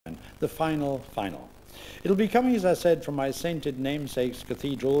the final. It'll be coming, as I said, from my sainted namesake's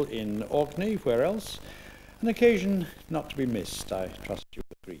cathedral in Orkney, where else? An occasion not to be missed, I trust you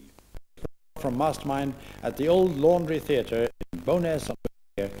agree. From Mastermind at the Old Laundry Theatre in Bowness on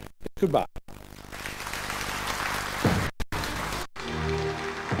Ware. Goodbye.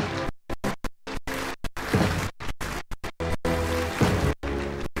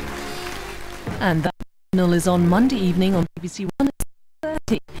 And that final is on Monday evening on BBC One at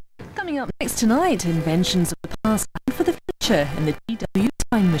 6:30. Coming up next tonight, inventions of the past and for the future in the TW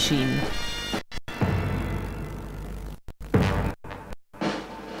Time Machine.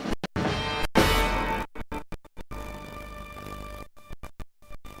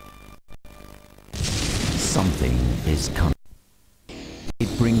 Something is coming.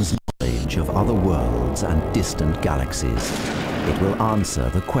 It brings knowledge of other worlds and distant galaxies. It will answer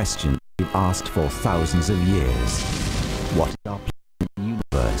the question we've asked for thousands of years. What is our place in the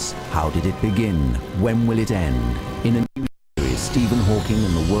universe? How did it begin? When will it end? In a new series, Stephen Hawking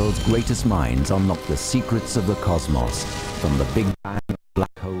and the world's greatest minds unlock the secrets of the cosmos, from the Big Bang,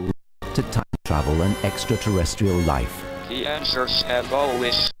 black hole, to time travel and extraterrestrial life. The answers have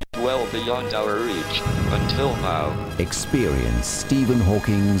always been well beyond our reach, until now. Experience Stephen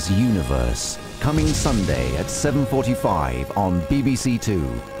Hawking's Universe, coming Sunday at 7:45 on BBC Two.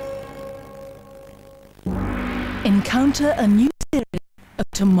 Encounter a new series of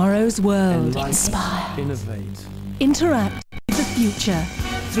tomorrow's world. Inspire. Innovate. Interact with the future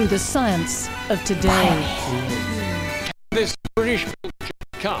through the science of today. This British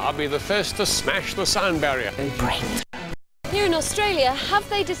car be the first to smash the sound barrier. Here in Australia, have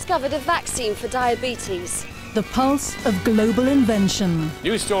they discovered a vaccine for diabetes? The pulse of global invention.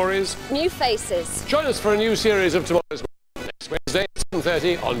 New stories. New faces. Join us for a new series of Tomorrow's World next Wednesday at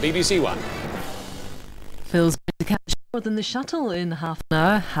 7:30 on BBC One. Phil's going to catch more than the shuttle in half an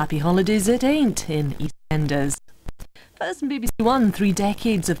hour. Happy holidays it ain't in EastEnders. First in BBC One, 3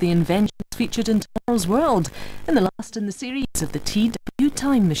 decades of the inventions featured in Tomorrow's World, and the last in the series of the TW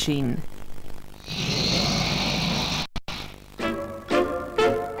Time Machine.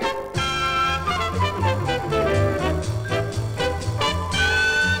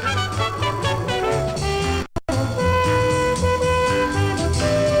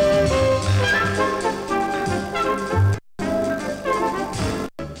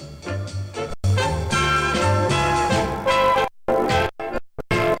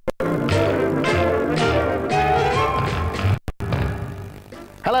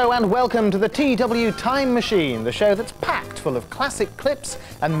 Hello and welcome to the TW Time Machine, the show that's packed full of classic clips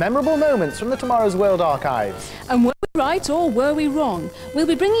and memorable moments from the Tomorrow's World archives. And were we right or were we wrong? We'll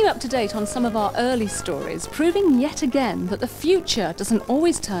be bringing you up to date on some of our early stories, proving yet again that the future doesn't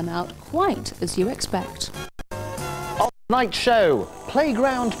always turn out quite as you expect. On tonight's show,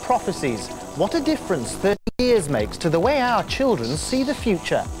 Playground Prophecies. What a difference 30 years makes to the way our children see the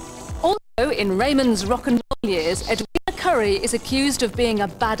future. Also, in Raymond's rock and roll years, Edwina Curry is accused of being a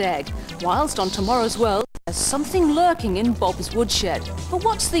bad egg, whilst on Tomorrow's World, there's something lurking in Bob's woodshed. But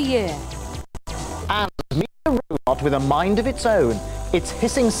what's the year? And meet a robot with a mind of its own. It's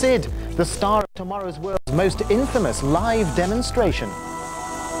Hissing Sid, the star of Tomorrow's World's most infamous live demonstration.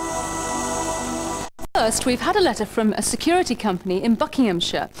 First, we've had a letter from a security company in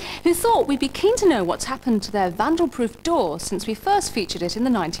Buckinghamshire who thought we'd be keen to know what's happened to their vandal-proof door since we first featured it in the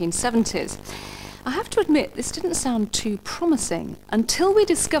 1970s. I have to admit, this didn't sound too promising until we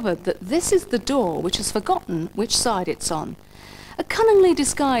discovered that this is the door which has forgotten which side it's on. A cunningly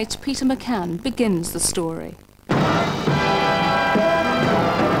disguised Peter McCann begins the story.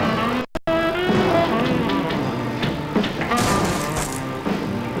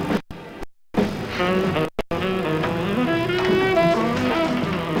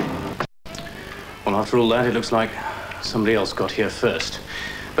 Well, after all that, it looks like somebody else got here first.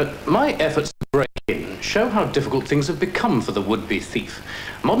 But my efforts to break in show how difficult things have become for the would-be thief.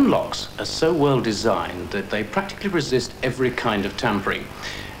 Modern locks are so well designed that they practically resist every kind of tampering,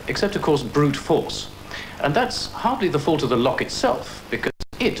 except, of course, brute force. And that's hardly the fault of the lock itself, because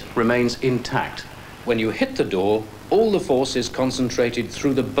it remains intact. When you hit the door, all the force is concentrated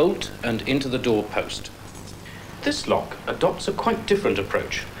through the bolt and into the door post. This lock adopts a quite different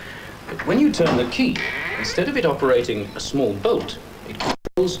approach. But when you turn the key, instead of it operating a small bolt, it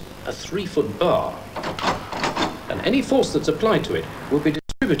controls a 3-foot bar. And any force that's applied to it will be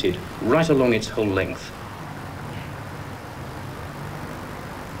distributed right along its whole length.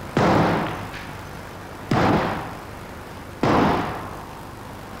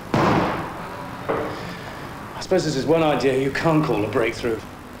 I suppose this is one idea you can't call a breakthrough.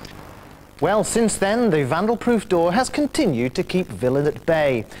 Well, since then, the vandal-proof door has continued to keep villain at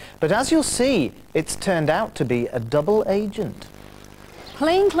bay. But as you'll see, it's turned out to be a double agent.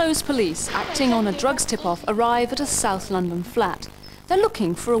 Plainclothes police acting on a drugs tip-off arrive at a South London flat. They're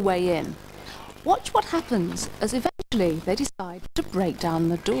looking for a way in. Watch what happens as eventually they decide to break down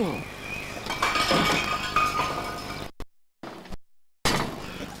the door.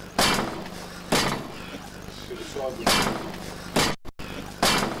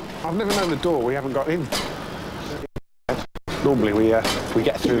 I've never known the door we haven't got in. Normally we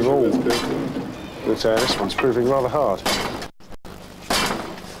get through all, but this one's proving rather hard.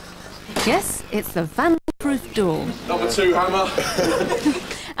 Yes, it's the vandal-proof door. Number 2, Hammer.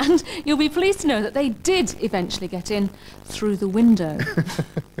 And you'll be pleased to know that they did eventually get in through the window.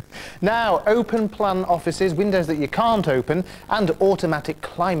 Now, open-plan offices, windows that you can't open, and automatic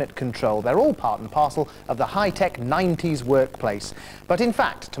climate control. They're all part and parcel of the high-tech 90s workplace. But in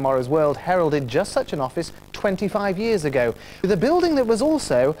fact, Tomorrow's World heralded just such an office 25 years ago, with a building that was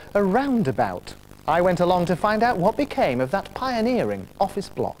also a roundabout. I went along to find out what became of that pioneering office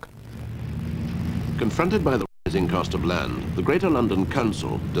block. Confronted by the rising cost of land, the Greater London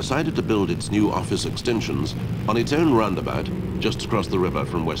Council decided to build its new office extensions on its own roundabout just across the river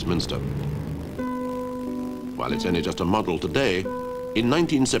from Westminster. While it's only just a model today, in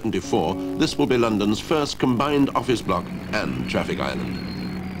 1974 this will be London's first combined office block and traffic island.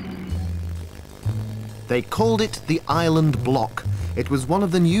 They called it the Island Block. It was one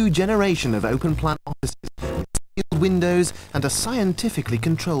of the new generation of open-plan offices with sealed windows and a scientifically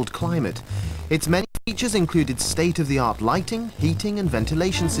controlled climate. Its many features included state-of-the-art lighting, heating and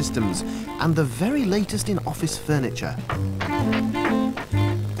ventilation systems, and the very latest in office furniture.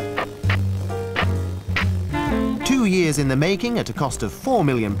 2 years in the making, at a cost of £4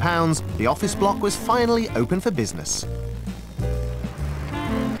 million, the office block was finally open for business.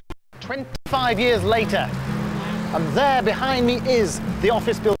 25 years later, and there behind me is the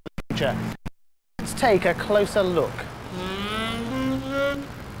office building future. Let's take a closer look.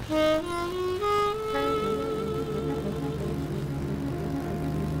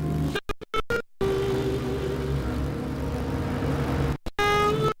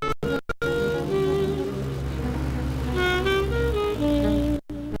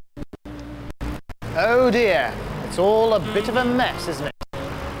 Oh dear, it's all a bit of a mess, isn't it?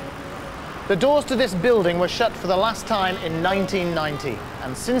 The doors to this building were shut for the last time in 1990,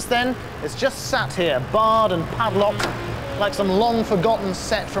 and since then it's just sat here, barred and padlocked, like some long-forgotten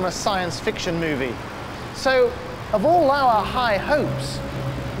set from a science fiction movie. So, of all our high hopes,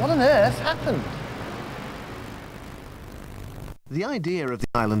 what on earth happened? The idea of the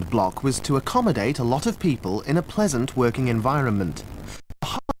Island Block was to accommodate a lot of people in a pleasant working environment. The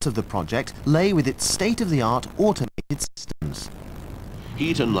heart of the project lay with its state-of-the-art automated systems.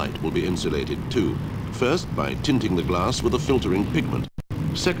 Heat and light will be insulated too. First, by tinting the glass with a filtering pigment.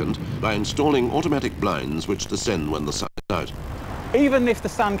 Second, by installing automatic blinds which descend when the sun is out. Even if the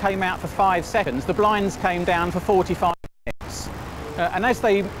sun came out for 5 seconds, the blinds came down for 45 minutes. And as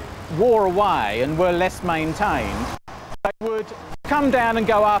they wore away and were less maintained, they would come down and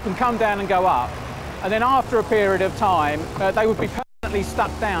go up and come down and go up. And then after a period of time, they would be permanently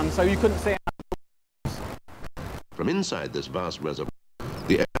stuck down, so you couldn't see out. From inside this vast reservoir,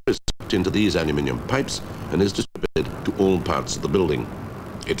 the air is sucked into these aluminium pipes and is distributed to all parts of the building.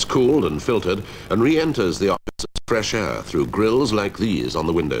 It's cooled and filtered and re-enters the office as fresh air through grills like these on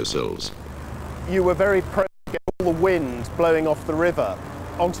the windowsills. You were very prone to get all the wind blowing off the river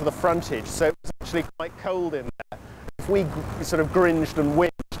onto the frontage, so it was actually quite cold in there. If we sort of gringed and whinged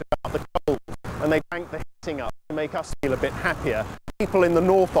about the cold and they cranked the heating up to make us feel a bit happier, people in the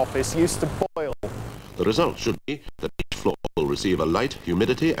North Office used to boil. The result should be that each floor will receive a light,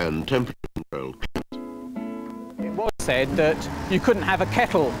 humidity and temperature controlled climate. It was said that you couldn't have a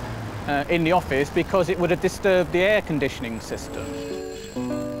kettle in the office because it would have disturbed the air conditioning system.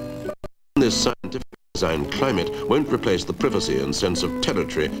 This scientific design climate won't replace the privacy and sense of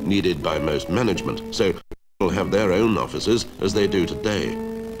territory needed by most management, so people have their own offices as they do today.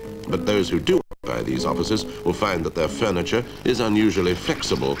 But those who do occupy these offices will find that their furniture is unusually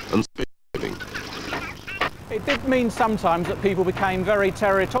flexible and space-saving. It did mean sometimes that people became very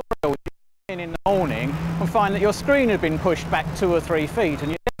territorial in the morning and find that your screen had been pushed back 2 or 3 feet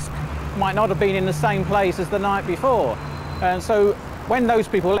and your desk might not have been in the same place as the night before. And so when those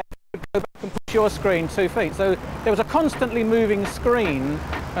people left, you would go back and push your screen 2 feet. So there was a constantly moving screen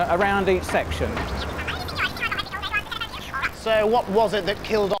around each section. So what was it that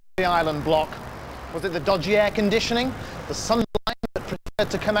killed off the Island Block? Was it the dodgy air conditioning? The sunlight that preferred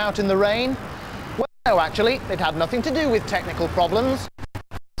to come out in the rain? Well, no, actually, it had nothing to do with technical problems.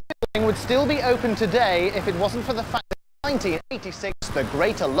 would still be open today if it wasn't for the fact that in 1986 the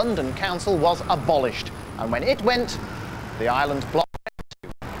Greater London Council was abolished, and when it went, the island block went too.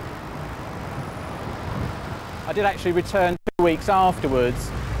 I did actually return 2 weeks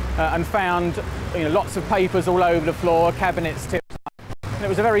afterwards and found lots of papers all over the floor, cabinets tipped up, and it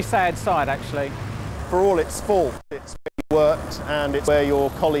was a very sad sight actually. For all its fault, it's where you worked and it's where your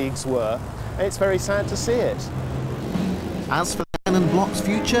colleagues were. It's very sad to see it. As for the island block's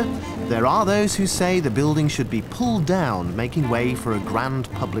future, there are those who say the building should be pulled down, making way for a grand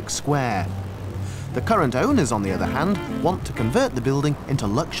public square. The current owners, on the other hand, want to convert the building into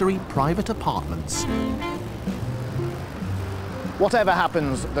luxury private apartments. Whatever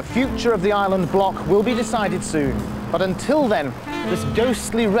happens, the future of the island block will be decided soon. But until then, this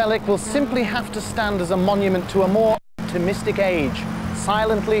ghostly relic will simply have to stand as a monument to a more optimistic age,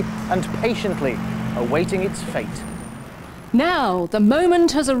 silently and patiently awaiting its fate. Now, the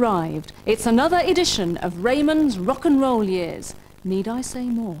moment has arrived. It's another edition of Raymond's Rock and Roll Years. Need I say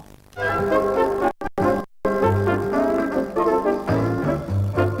more?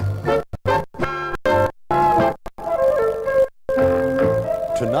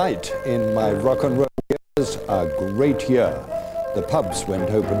 Tonight, in my rock and roll years, a great year. The pubs went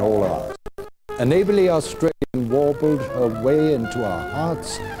open all hours. A neighbourly Australian warbled her way into our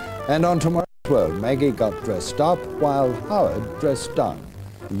hearts, and on tomorrow's world, Maggie got dressed up while Howard dressed down.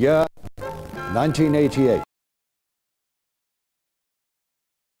 Year 1988.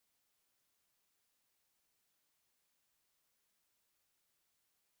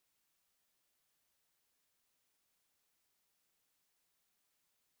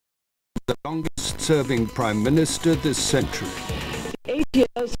 The longest-serving Prime Minister this century. 8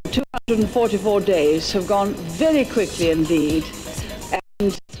 years and 244 days have gone very quickly indeed,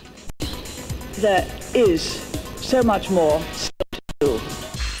 and there is so much more still to do.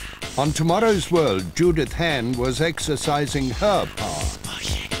 On Tomorrow's World, Judith Hann was exercising her power.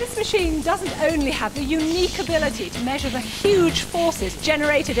 This machine doesn't only have the unique ability to measure the huge forces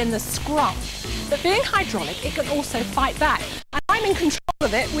generated in the scrum, but being hydraulic, it can also fight back. And I'm in control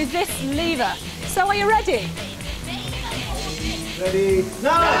of it with this lever. So are you ready? Ready?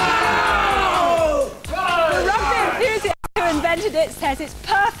 No! The rugby enthusiast who invented it says it's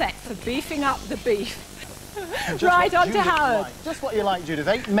perfect for beefing up the beef. Right on to Howard. Just what you like, Judith.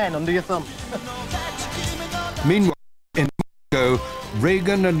 8 men under your thumb. Meanwhile, in Moscow,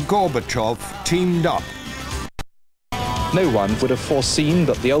 Reagan and Gorbachev teamed up. No one would have foreseen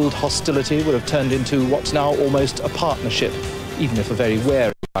that the old hostility would have turned into what's now almost a partnership, even if a very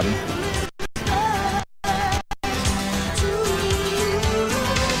wary one.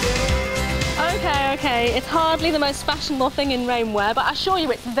 Okay, it's hardly the most fashionable thing in rainwear, but I assure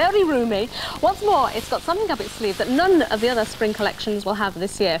you it's very roomy. What's more, it's got something up its sleeve that none of the other spring collections will have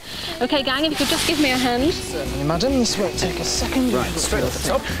this year. Okay, gang, if you could just give me a hand. Certainly, madam. This won't take a second. Right, straight off the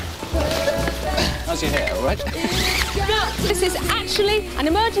top. How's your hair, all right? This is actually an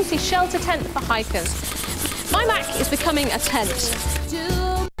emergency shelter tent for hikers. My Mac is becoming a tent.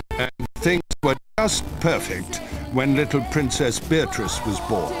 And things were just perfect when little Princess Beatrice was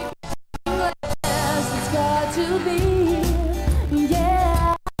born.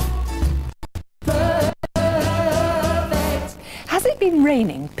 Has it been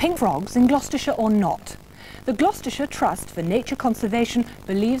raining pink frogs in Gloucestershire or not? The Gloucestershire Trust for Nature Conservation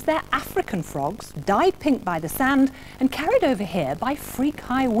believes they're African frogs, dyed pink by the sand and carried over here by freak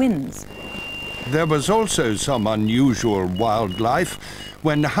high winds. There was also some unusual wildlife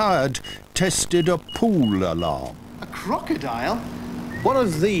when Howard tested a pool alarm. A crocodile? One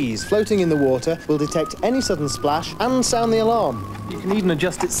of these floating in the water will detect any sudden splash and sound the alarm. You can even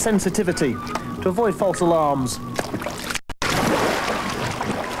adjust its sensitivity to avoid false alarms.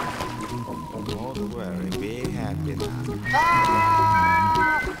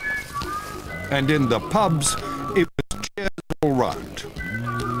 And in the pubs, it was cheers all round.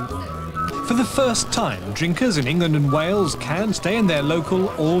 For the first time, drinkers in England and Wales can stay in their local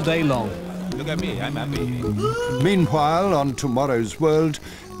all day long. Look at me, I'm happy. Meanwhile, on Tomorrow's World,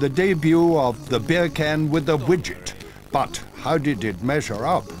 the debut of the beer can with a widget. But how did it measure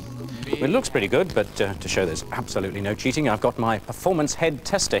up? Well, it looks pretty good, but to show there's absolutely no cheating, I've got my performance head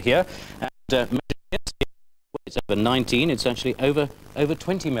tester here. And it's over 19, it's actually over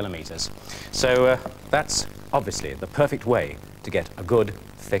 20 millimetres. So that's obviously the perfect way to get a good,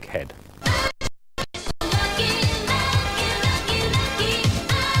 thick head.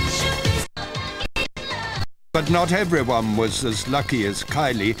 But not everyone was as lucky as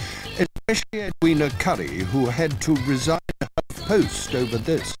Kylie, especially Edwina Curry, who had to resign her post over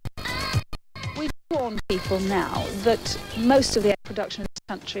this. We've warned people now that most of the egg production is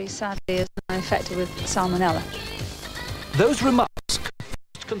country, sadly, is now infected with salmonella. Those remarks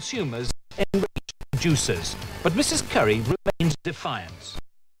confused consumers enraged producers, but Mrs. Curry remained defiant.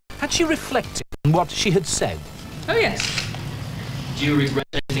 Had she reflected on what she had said? Oh, yes. Do you regret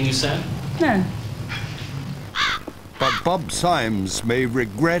anything you said? No. But Bob Symes may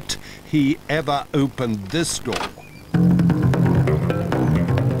regret he ever opened this door.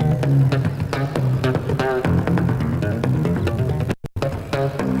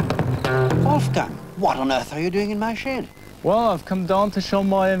 Wolfgang, what on earth are you doing in my shed? Well, I've come down to show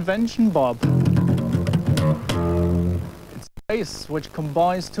my invention, Bob. It's a bass which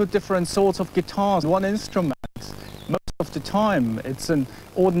combines two different sorts of guitars in one instrument. Most of the time, it's an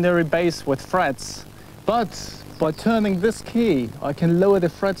ordinary bass with frets. But by turning this key, I can lower the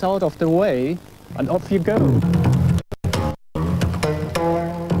frets out of the way, and off you go.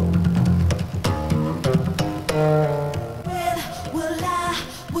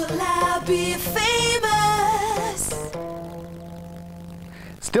 Will I be famous?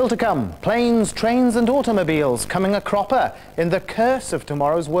 Still to come, planes, trains and automobiles coming a cropper in The Curse of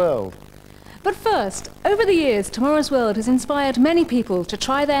Tomorrow's World. But first, over the years, Tomorrow's World has inspired many people to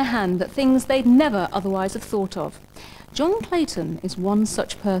try their hand at things they'd never otherwise have thought of. John Clayton is one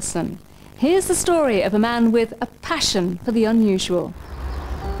such person. Here's the story of a man with a passion for the unusual.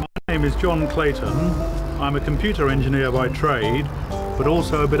 My name is John Clayton. I'm a computer engineer by trade, but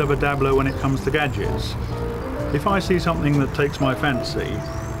also a bit of a dabbler when it comes to gadgets. If I see something that takes my fancy,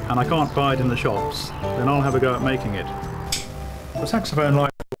 and I can't buy it in the shops, then I'll have a go at making it. The saxophone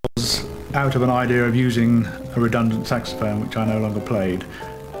light was out of an idea of using a redundant saxophone, which I no longer played,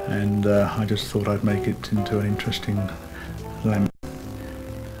 and I just thought I'd make it into an interesting lamp.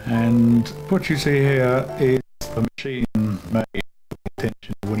 And what you see here is the machine made with the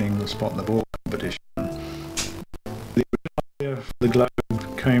intention of winning the Spot the Ball competition. The idea for the globe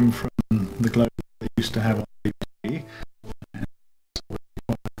came from the globe they used to have on BBC, and it's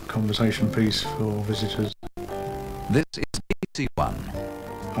a conversation piece for visitors. This is BBC One.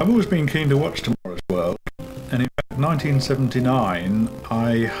 I've always been keen to watch Tomorrow's World, and in fact 1979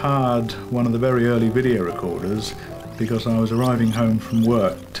 I hired one of the very early video recorders because I was arriving home from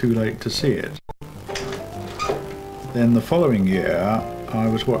work too late to see it. Then the following year I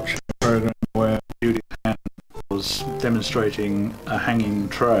was watching a program where Judith Hand was demonstrating a hanging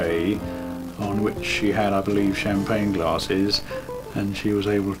tray on which she had, I believe, champagne glasses, and she was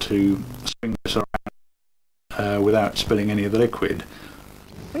able to swing this around without spilling any of the liquid.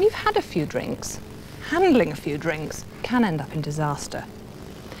 When you've had a few drinks, handling a few drinks can end up in disaster.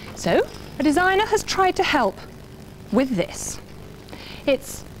 So, a designer has tried to help with this.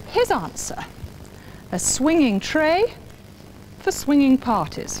 It's his answer. A swinging tray for swinging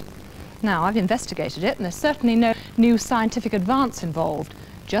parties. Now, I've investigated it, and there's certainly no new scientific advance involved,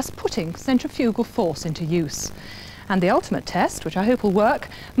 just putting centrifugal force into use. And the ultimate test, which I hope will work,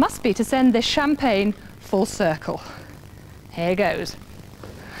 must be to send this champagne full circle. Here goes.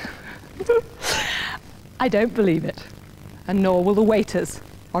 I don't believe it, and nor will the waiters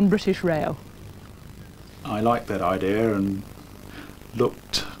on British Rail. I liked that idea and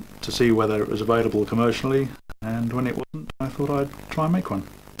looked to see whether it was available commercially, and when it wasn't, I thought I'd try and make one.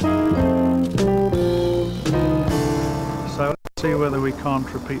 So let's see whether we can't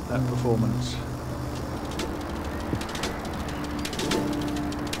repeat that performance.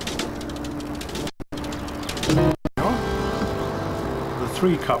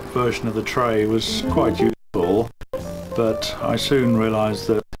 The 3-cup version of the tray was quite useful, but I soon realised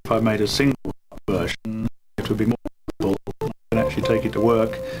that if I made a single version, it would be more useful. I can actually take it to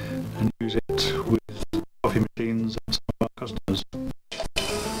work and use it with coffee machines and some of our customers.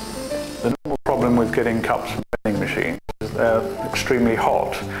 The normal problem with getting cups from vending machines is they're extremely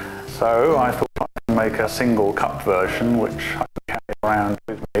hot, so I thought I could make a single cup version which I can carry around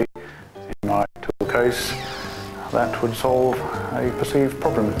with me in my tool case. That would solve a perceived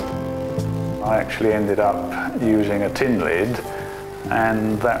problem. I actually ended up using a tin lid,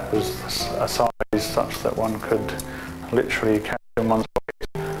 and that was a size such that one could literally carry it in one's pocket,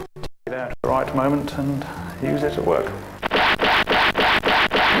 take it out at the right moment and use it at work.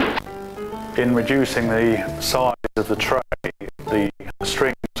 In reducing the size of the tray, the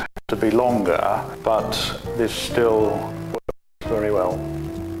strings have to be longer, but this still works very well.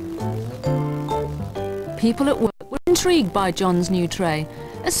 People at work were intrigued by John's new tray,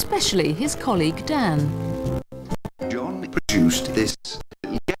 especially his colleague Dan. John produced this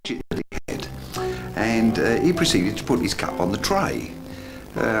gadget that he had, and he proceeded to put his cup on the tray.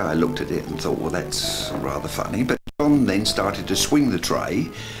 I looked at it and thought, well, that's rather funny, but John then started to swing the tray,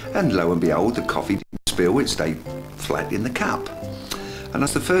 and lo and behold, the coffee didn't spill, it stayed flat in the cup. And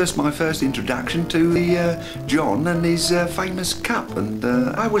that's my first introduction to the John and his famous cup. And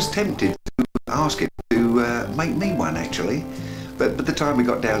I was tempted to ask him to make me one, actually. But by the time we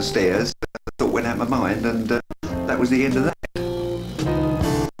got downstairs, the thought went out of my mind, and that was the end of that.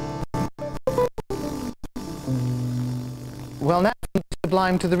 Well, now from the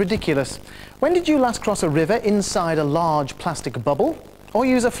sublime to the ridiculous. When did you last cross a river inside a large plastic bubble? Or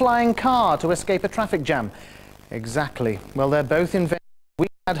use a flying car to escape a traffic jam? Exactly. Well, they're both inventions we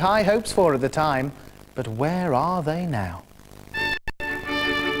had high hopes for at the time. But where are they now?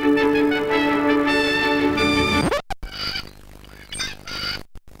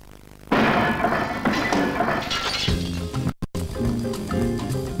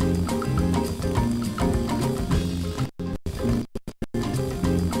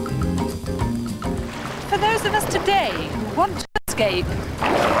 For those of us today who want to escape,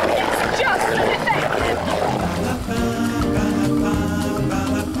 it's just as effective.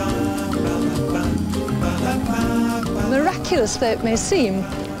 Miraculous though it may seem,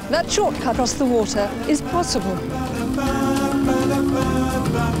 that shortcut across the water is possible.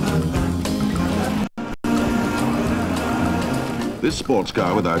 This sports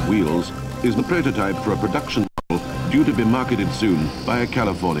car without wheels is the prototype for a production model due to be marketed soon by a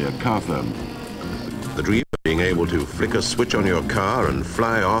California car firm. The dream of being able to flick a switch on your car and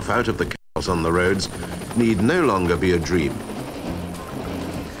fly off out of the chaos on the roads need no longer be a dream.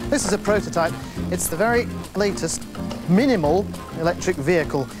 This is a prototype. It's the very latest minimal electric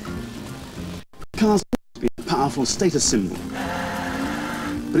vehicle. Cars have been a powerful status symbol,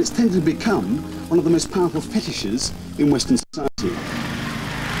 but it's tended to become one of the most powerful fetishes in Western society.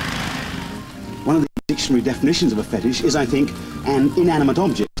 One of the dictionary definitions of a fetish is, I think, an inanimate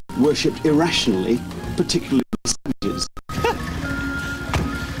object worshipped irrationally, particularly by savages.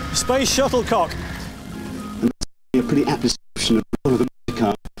 Space shuttlecock. And that's a pretty apt description of the role of the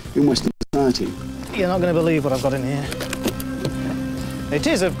car in Western society. You're not going to believe what I've got in here. It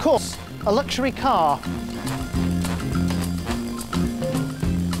is, of course, a luxury car.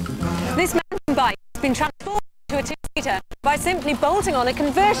 This mountain bike has been transformed into a two-seater by simply bolting on a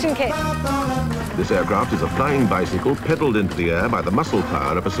conversion kit. This aircraft is a flying bicycle pedalled into the air by the muscle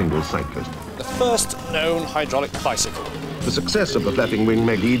power of a single cyclist. The first known hydraulic bicycle. The success of the flapping wing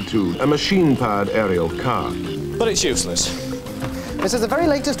may lead to a machine-powered aerial car. But it's useless. This is the very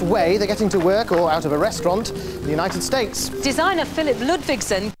latest way they're getting to work or out of a restaurant in the United States. Designer Philip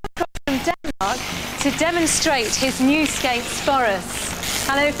Ludvigsen came from Denmark to demonstrate his new skate Sporus.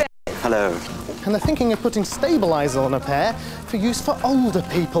 Hello, Philip. Hello. And they're thinking of putting stabiliser on a pair for use for older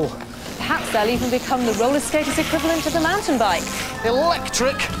people. Perhaps they'll even become the roller skater's equivalent to the mountain bike.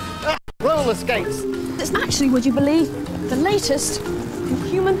 Electric roller skates. It's actually, would you believe, the latest in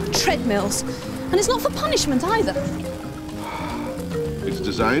human treadmills. And it's not for punishment either. It's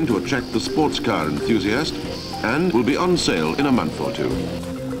designed to attract the sports car enthusiast and will be on sale in a month or two.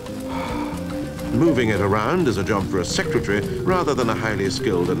 Moving it around is a job for a secretary rather than a highly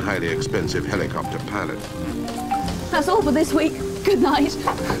skilled and highly expensive helicopter pilot. That's all for this week. Good night.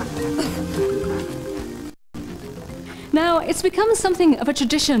 Now, it's become something of a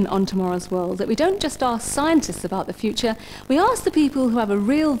tradition on Tomorrow's World that we don't just ask scientists about the future, we ask the people who have a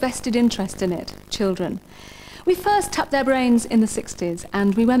real vested interest in it, children. We first tapped their brains in the 60s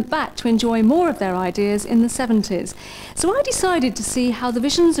and we went back to enjoy more of their ideas in the 70s. So I decided to see how the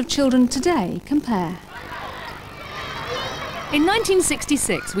visions of children today compare. In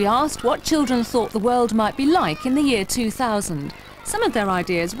 1966, we asked what children thought the world might be like in the year 2000. Some of their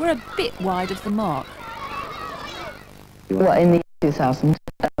ideas were a bit wide of the mark. Well, in the year 2000,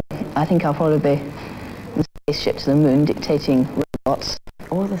 I think I'll probably be in a spaceship to the moon dictating robots.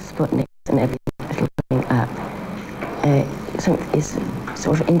 All the Sputniks and everything that'll coming up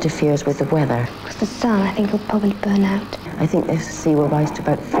sort of interferes with the weather. The sun, I think, will probably burn out. I think the sea will rise to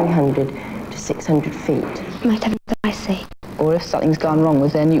about 300 to 600 feet. Might have the ice age. Or if something's gone wrong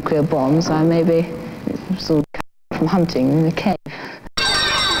with their nuclear bombs, I may be sort of come from hunting in the cave.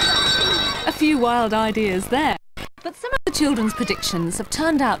 A few wild ideas there. But some of the children's predictions have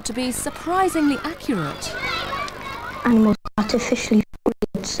turned out to be surprisingly accurate. Animals are artificially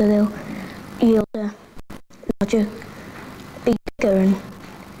breed, so they'll yield a larger, bigger and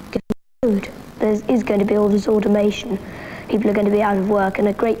give them food. There is going to be all this automation. People are going to be out of work and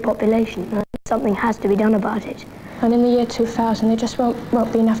a great population. Something has to be done about it. And in the year 2000, there just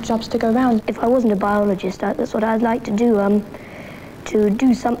won't be enough jobs to go around. If I wasn't a biologist, that's what I'd like to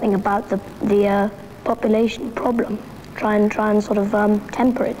do something about the population problem. Try and sort of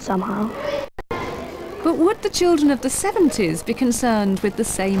temper it somehow. But would the children of the 70s be concerned with the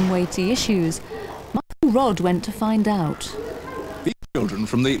same weighty issues? Michael Rodd went to find out. These Children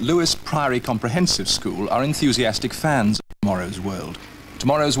from the Lewis Priory Comprehensive School are enthusiastic fans of Tomorrow's World.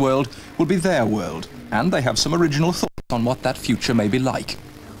 Tomorrow's World will be their world, and they have some original thoughts on what that future may be like.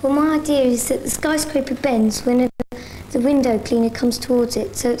 Well, my idea is that the skyscraper bends whenever the window cleaner comes towards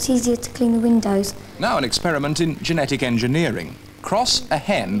it, so it's easier to clean the windows. Now an experiment in genetic engineering. Cross a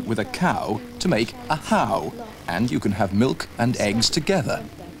hen with a cow to make a how, and you can have milk and eggs together.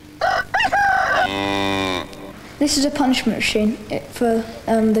 This is a punishment machine for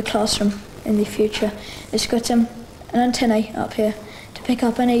the classroom in the future. It's got an antennae up here to pick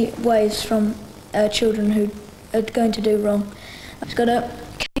up any waves from children who are going to do wrong. It's got a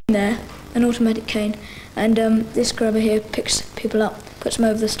cane there, an automatic cane, and this grabber here picks people up, puts them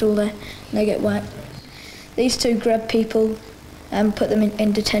over the stool there, and they get whacked. These two grab people and put them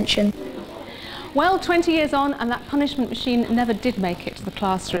in detention. Well, 20 years on, and that punishment machine never did make it to the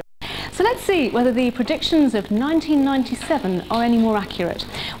classroom. So let's see whether the predictions of 1997 are any more accurate.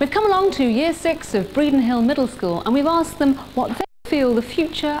 We've come along to Year 6 of Breeden Hill Middle School, and we've asked them what they feel the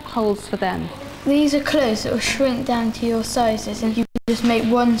future holds for them. These are clothes that will shrink down to your sizes, and you can just make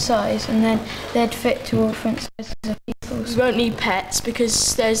one size and then they'd fit to all different sizes of people. We won't need pets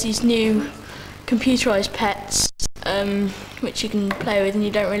because there's these new computerised pets which you can play with, and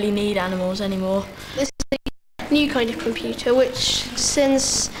you don't really need animals anymore. This is a new kind of computer which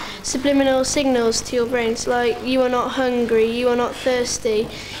sends subliminal signals to your brains, like you are not hungry, you are not thirsty,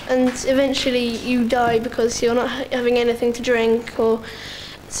 and eventually you die because you're not having anything to drink, or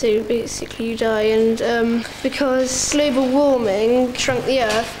so basically you die. And because global warming shrunk the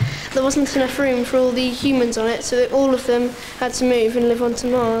Earth, there wasn't enough room for all the humans on it, so all of them had to move and live onto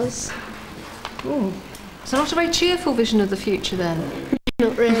Mars. Ooh. So not a very cheerful vision of the future then?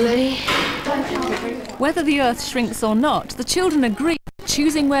 Not really. Whether the Earth shrinks or not, the children agree that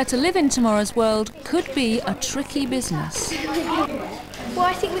choosing where to live in tomorrow's world could be a tricky business. Well,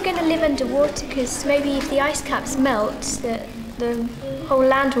 I think we're going to live underwater because maybe if the ice caps melt, the whole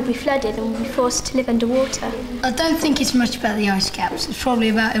land will be flooded and we'll be forced to live underwater. I don't think it's much about the ice caps. It's probably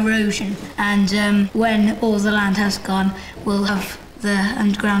about erosion. And when all the land has gone, we'll have the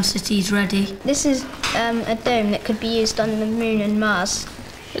underground cities ready. This is a dome that could be used on the Moon and Mars.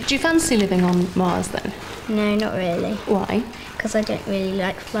 Do you fancy living on Mars then? No, not really. Why? Because I don't really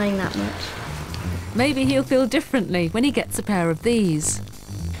like flying that much. Maybe he'll feel differently when he gets a pair of these.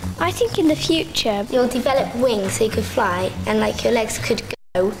 I think in the future you'll develop wings so you could fly and like your legs could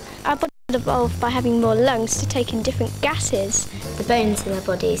go. Our body will evolve by having more lungs to take in different gases. The bones in our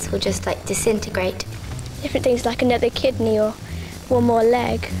bodies will just like disintegrate. Different things like another kidney or one more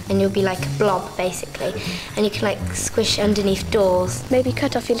leg. And you'll be like a blob basically, and you can like squish underneath doors. Maybe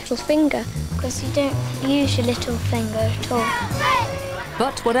cut off your little finger, because you don't use your little finger at all.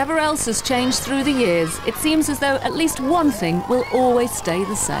 But whatever else has changed through the years, it seems as though at least one thing will always stay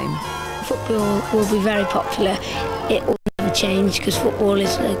the same. Football will be very popular. It will never change because football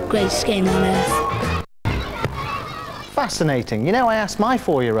is the greatest game on earth. Fascinating. You know, I asked my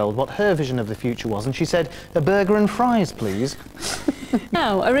 4-year-old what her vision of the future was, and she said, a burger and fries, please.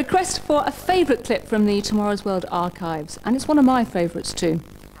 Now, a request for a favourite clip from the Tomorrow's World archives, and it's one of my favourites too.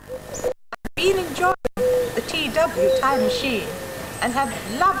 I've been enjoying the TW time machine and have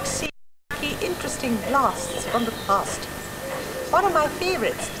loved seeing key interesting blasts from the past. One of my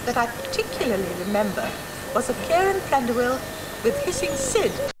favourites that I particularly remember was of Kieran Prenderwill with Hissing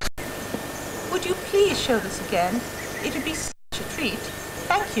Sid. Would you please show this again? It would be such a treat.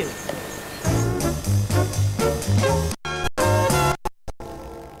 Thank you.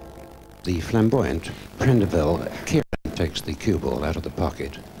 The flamboyant Prenderwill, Kieran takes the cue ball out of the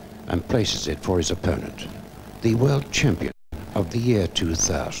pocket and places it for his opponent, the world champion of the year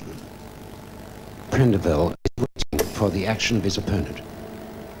 2000. Prenderwill is waiting for the action of his opponent.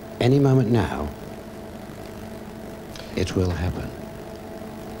 Any moment now, it will happen.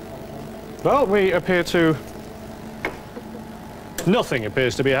 Well, we appear to... Nothing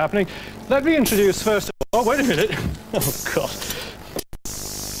appears to be happening. Let me introduce first of all... Oh, wait a minute. Oh, God.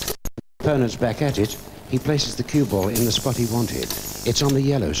 Opponent's back at it. He places the cue ball in the spot he wanted. It's on the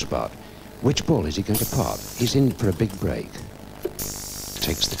yellow spot. Which ball is he going to pop? He's in for a big break.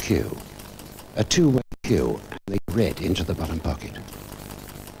 Takes the cue. A two-way cue, and the red into the bottom pocket.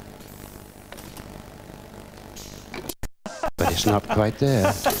 But it's not quite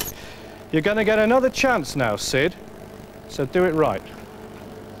there. You're going to get another chance now, Sid. So do it right.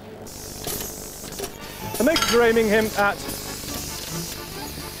 The makers are aiming him at...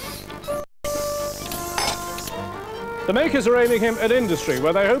 The makers are aiming him at industry,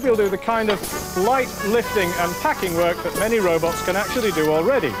 where they hope he'll do the kind of light lifting and packing work that many robots can actually do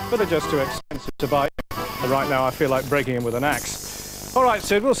already, but are just too expensive to buy. And right now I feel like breaking him with an axe. All right,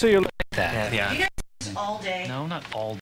 Sid, we'll see you later. Yeah. You guys all day. No, not all